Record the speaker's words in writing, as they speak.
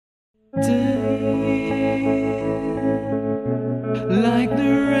Like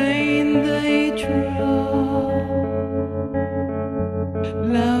the rain they drop,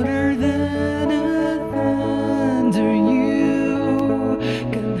 louder than a thunder. You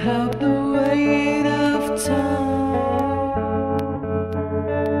can help the weight of time.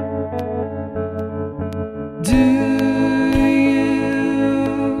 Do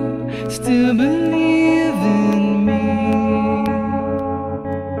you still believe in me?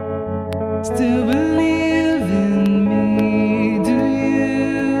 Still believe in me? Do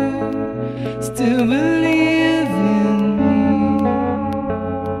you still believe in me?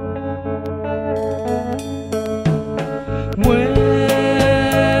 Where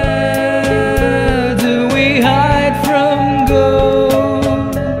do we hide from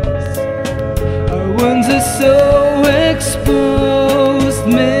ghosts? Our wounds are so exposed,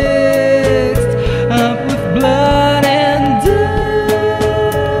 mixed up with blood and dust.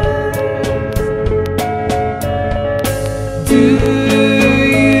 Do you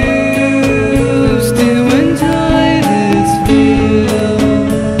still enjoy this feel?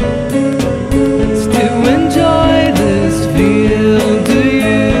 Still enjoy this feel? Do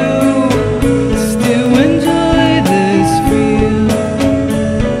you still enjoy this feel?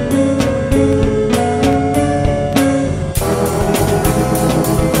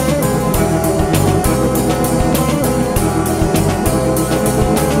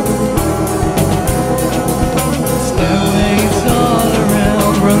 Stairways all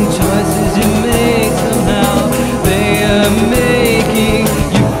around, wrong choices you make somehow. They are making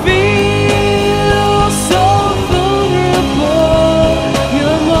you feel so vulnerable.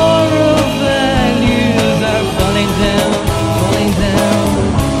 Your moral values are falling down, falling down,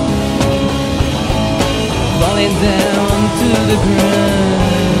 falling down to the ground.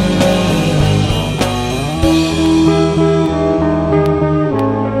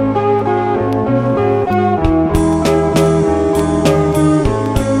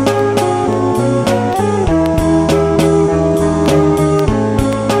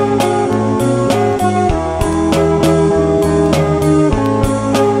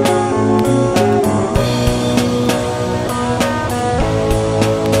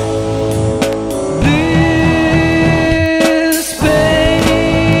 This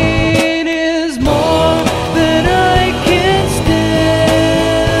pain is more than I can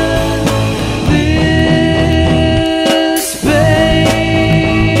stand. This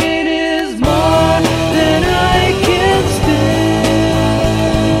pain is more than I can stand.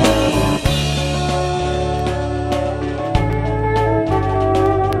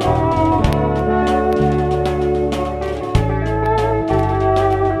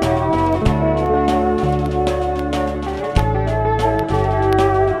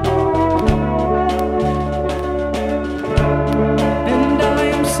 And I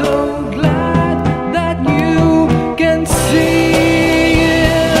am so glad that you can see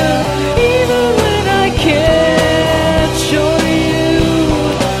it, even when I can't show you,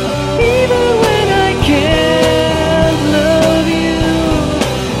 even when I can't love you,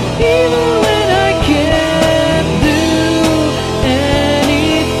 even when I can't do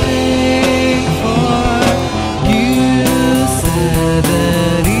anything for you. Said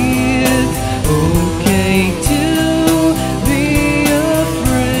that it's okay to be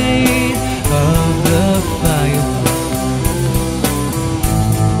afraid of the fireworks.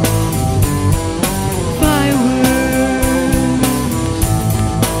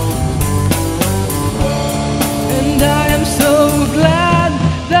 And I am so glad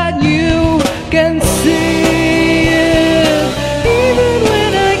that you can see it, even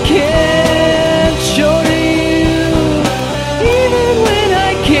when I can't show you, even when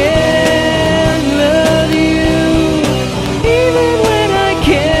I can't love you, even when I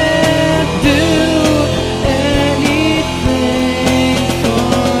can't do anything for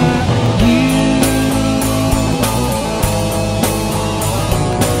you.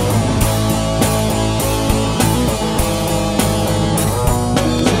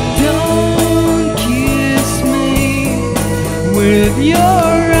 Don't kiss me with your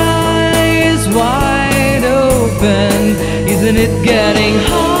eyes wide open. Isn't it getting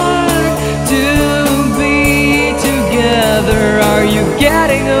hard to be together? Are you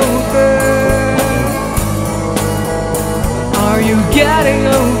getting over